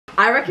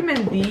I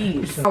recommend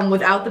these.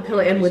 Without the pill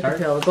and with the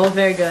pill. Both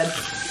very good.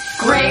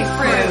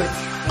 Grapefruit,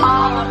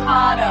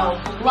 avocado,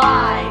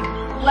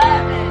 lime,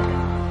 lemon,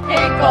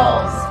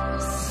 pickles,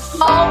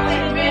 salt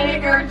and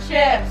vinegar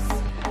chips,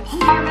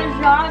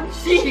 Parmesan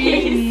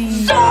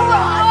cheese,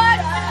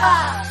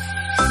 sriracha,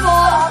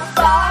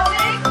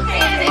 balsamic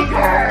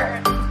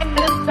vinegar, and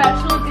a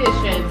special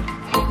edition,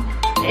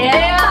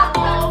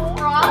 apple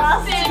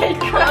frosted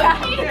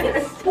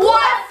cookies.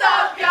 What's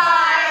up,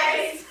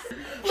 guys?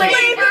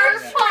 Flavor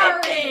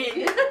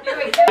shopping.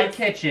 My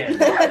kitchen.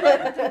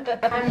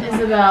 I'm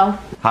Isabel.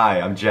 Hi,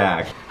 I'm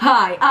Jack.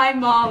 Hi, I'm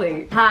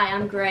Molly. Hi,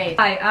 I'm Grace.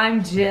 Hi,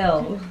 I'm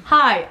Jill.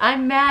 Hi,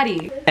 I'm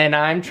Maddie. And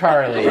I'm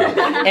Charlie.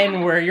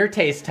 And we're your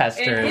taste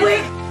testers.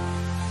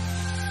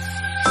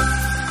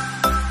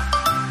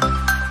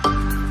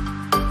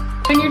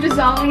 When you're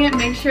dissolving it,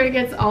 make sure it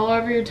gets all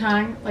over your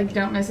tongue. Like, you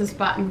don't miss a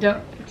spot and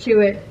don't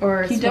chew it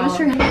or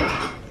swallow.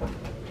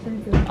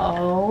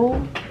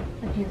 Oh.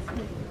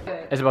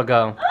 Isabel,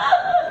 go.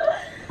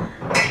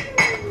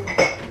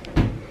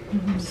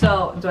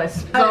 So, do I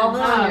Dissolve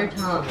it on your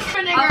tongue.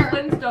 A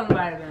Flintstone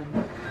vitamin.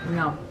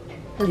 No.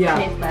 Yeah.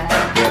 Taste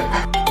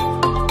bad.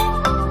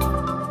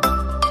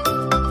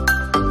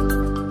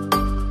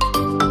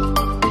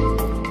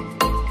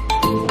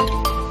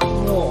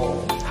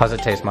 How's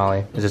it taste,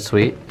 Molly? Is it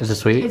sweet? Is it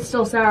sweet? It's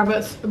still sour, but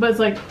it's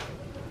like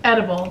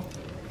edible.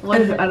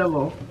 What is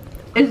edible?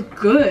 It's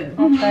good.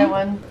 I'll try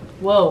one.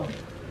 Whoa.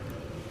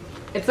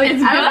 It's like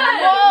It's good.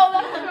 Whoa,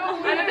 that's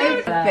so weird.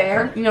 It's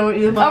fair. You know what?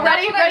 Oh,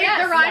 ready? The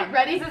rind?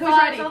 Ready? Who's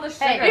ready?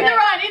 Hey, either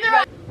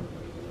rind.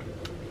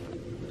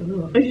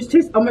 It just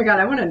tastes. Oh my god!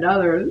 I want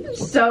another.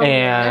 So.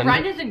 And The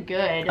rind isn't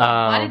good.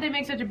 Why did they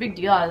make such a big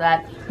deal out of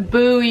that?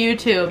 Boo,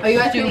 YouTube. Are you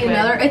guys getting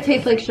another? It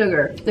tastes like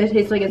sugar. It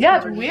tastes like it's. Yeah,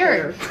 it's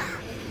weird.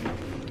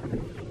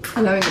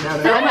 I'm having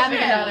another. I'm having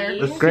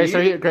another. Grace,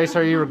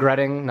 are you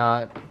regretting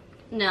not?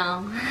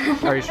 No.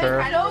 Are you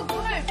sure? So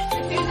good. It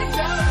tastes like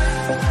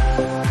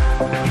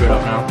Chew it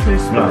up now.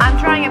 I'm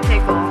trying a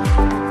pickle.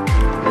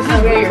 This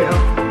is weird.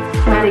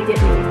 Maddie,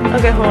 get me.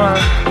 Okay, hold on.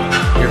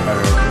 You're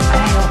better.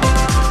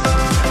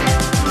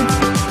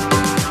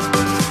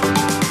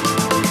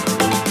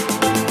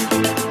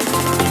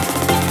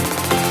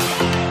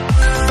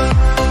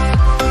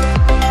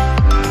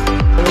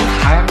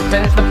 I haven't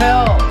finished the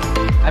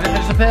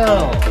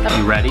pill.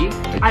 You ready?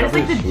 I just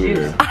like the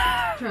juice.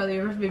 Charlie,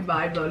 you must be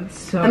mind blown.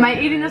 So. Am I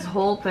eating this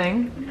whole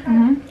thing?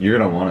 You're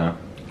gonna wanna.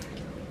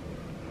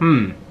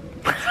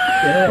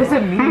 What's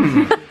it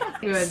mean?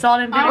 Good.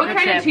 Salt and vinegar What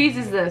kind of chips. cheese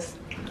is this?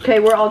 Okay,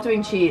 we're all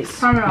doing cheese. It's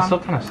still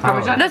kind of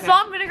sour. The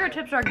salt and vinegar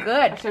chips are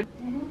good.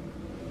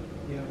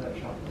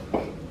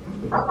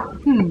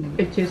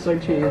 It tastes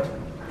like cheese.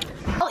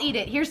 I'll eat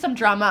it. Here's some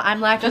drama. I'm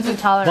lactose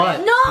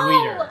intolerant. But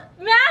sweeter.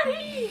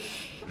 Maddie!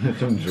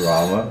 Some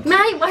drama.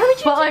 Maddie, why would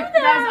you But do like,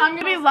 that? guys, I'm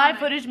gonna be live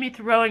footage me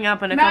throwing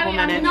up in a couple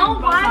minutes. No,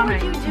 why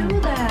would you do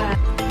that?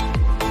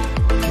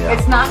 Yeah.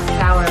 It's not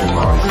sour.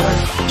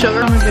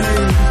 Sugar.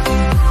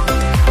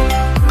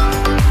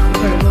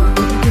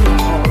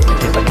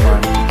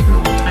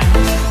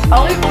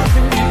 I'll eat more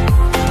food.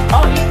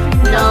 I'll eat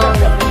food. No,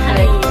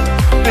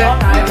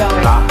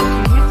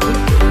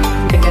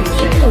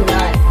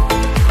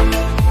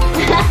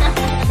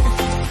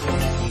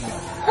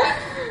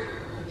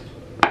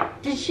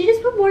 Did she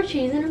just put more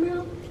cheese in her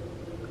mouth?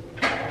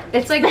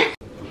 It's like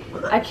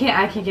I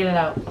can't get it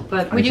out.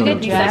 But would you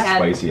get Jack?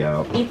 Spicy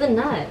out. Eat the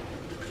nut.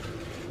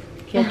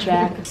 Get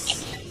Jack?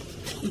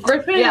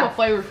 Grace put into a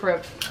flavor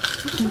fruit.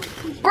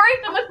 Grace,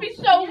 that must be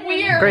so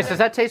weird. Grace, does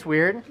that taste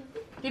weird?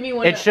 Give me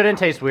one. It shouldn't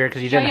taste weird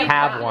because you didn't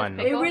have one.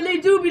 It really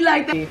do be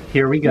like that.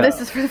 Here we go. This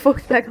is for the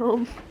folks back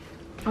home.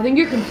 I think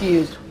you're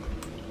confused.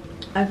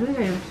 I think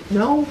I am.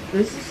 No,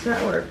 this is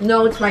sour.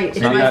 No, it's right. It's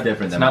Not my. that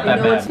different than not mine.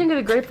 that Let's bad. think of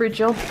the grapefruit,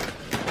 Jill.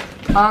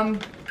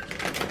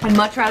 I'd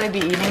much rather be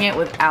eating it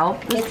without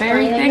this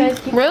berry thing.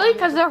 Really?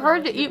 Because they're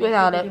hard to eat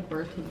without it.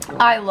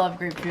 I love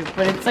grapefruit,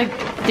 but it's like,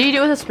 do you do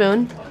it with a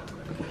spoon?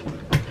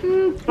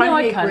 I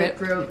I hate cut it.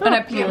 grapefruit. And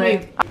I peel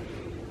it.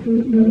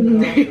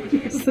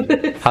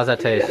 How's that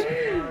taste?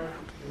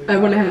 I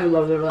went ahead and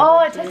loved it. Oh,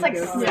 it tastes like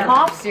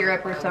cough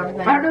syrup or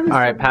something. All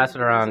right, pass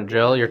it around.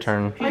 Jill, your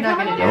turn. I'm not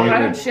gonna do Only it. I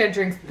don't share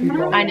drinks with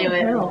people. I knew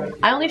it.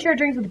 I only share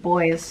drinks with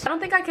boys. I don't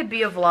think I could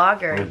be a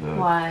vlogger.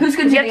 Why? Who's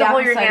gonna You do have to the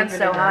hold your apple hands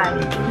cider so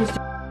vinegar? high.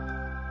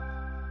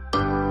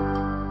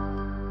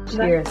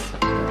 Cheers.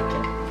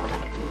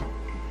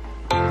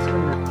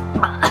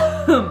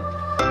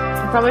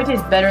 It probably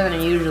tastes better than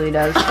it usually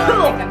does, so I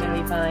think I'm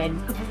gonna be fine.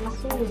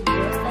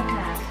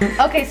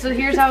 Okay, so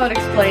here's how I would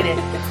explain it.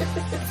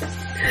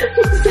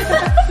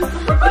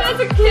 That's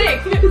a kick.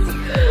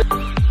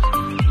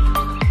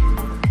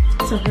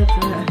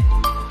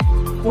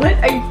 What?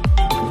 Are you?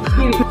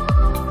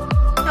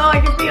 No, I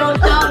can feel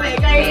it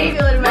coming. I hate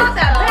it. Not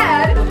that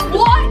bad.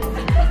 What?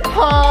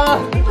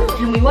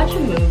 Can we watch a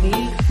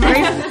movie?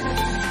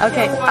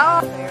 Okay.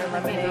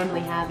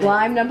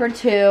 Lime number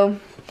 2.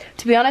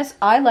 To be honest,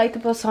 I like the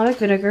balsamic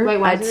vinegar. Wait,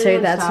 why I'd is it say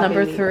even that's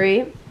number stopping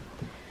 3.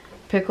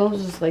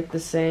 Pickles is like the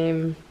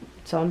same.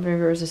 Salt and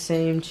vinegar was the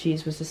same.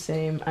 Cheese was the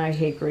same. I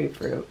hate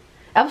grapefruit.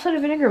 Apple cider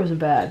vinegar wasn't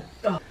bad.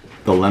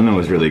 The lemon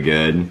was really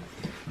good,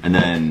 and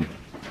then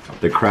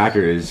the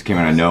crackers came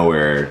out of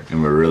nowhere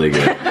and were really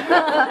good.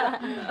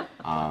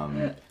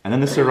 And then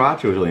the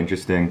sriracha was really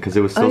interesting because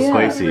it was still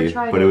spicy,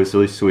 but it was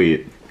really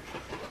sweet.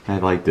 I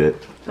liked it.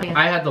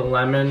 I had the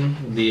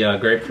lemon, the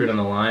grapefruit, and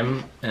the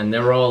lime, and they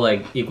were all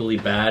like equally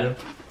bad.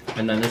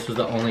 And then this was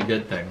the only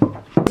good thing.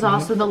 It's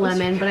also the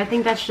lemon, but I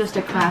think that's just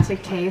a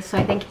classic taste. So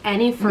I think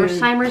any first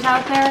timers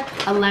out there,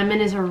 a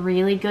lemon is a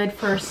really good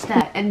first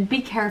step. And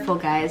be careful,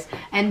 guys,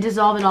 and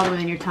dissolve it all the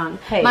way in your tongue.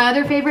 Hey. My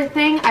other favorite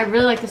thing, I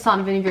really like the salt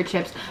and vinegar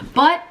chips,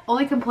 but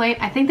only complaint,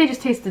 I think they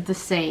just tasted the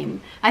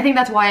same. I think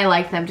that's why I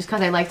like them, just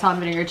because I like salt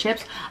and vinegar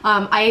chips.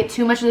 I ate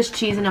too much of this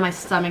cheese and now my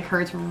stomach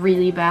hurts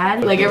really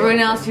bad. Like everyone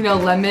else, you know,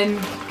 lemon,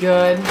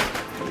 good.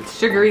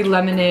 Sugary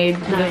lemonade,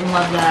 who doesn't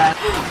love that?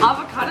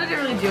 Avocado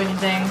didn't really do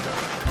anything.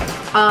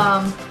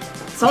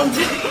 Salt and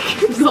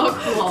vinegar, So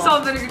cool.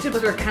 salt and vinegar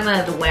chips were kind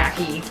of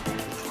wacky.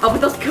 Oh,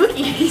 but those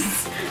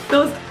cookies,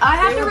 those. I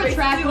have to they were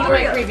retract one of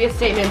basically my previous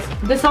statements.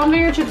 The salt and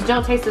vinegar chips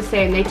don't taste the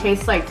same. They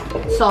taste like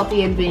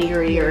salty and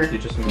vinegary or...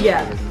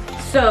 Yeah.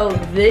 So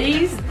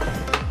these,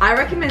 I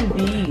recommend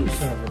these.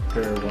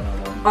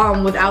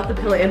 Without the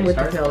pill and with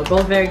the pill.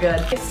 Both very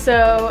good.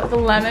 So the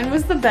lemon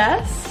was the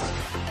best.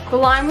 The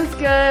lime was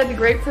good, the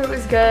grapefruit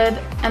was good,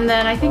 and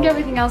then I think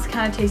everything else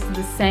kind of tasted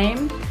the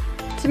same.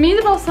 To me,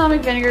 the balsamic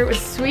vinegar was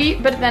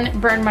sweet, but then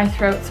it burned my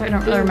throat, so I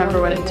don't really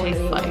remember what it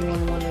tasted like.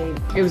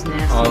 It was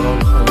nasty.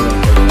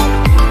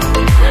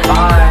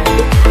 Bye.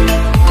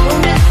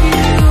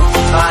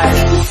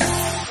 Bye.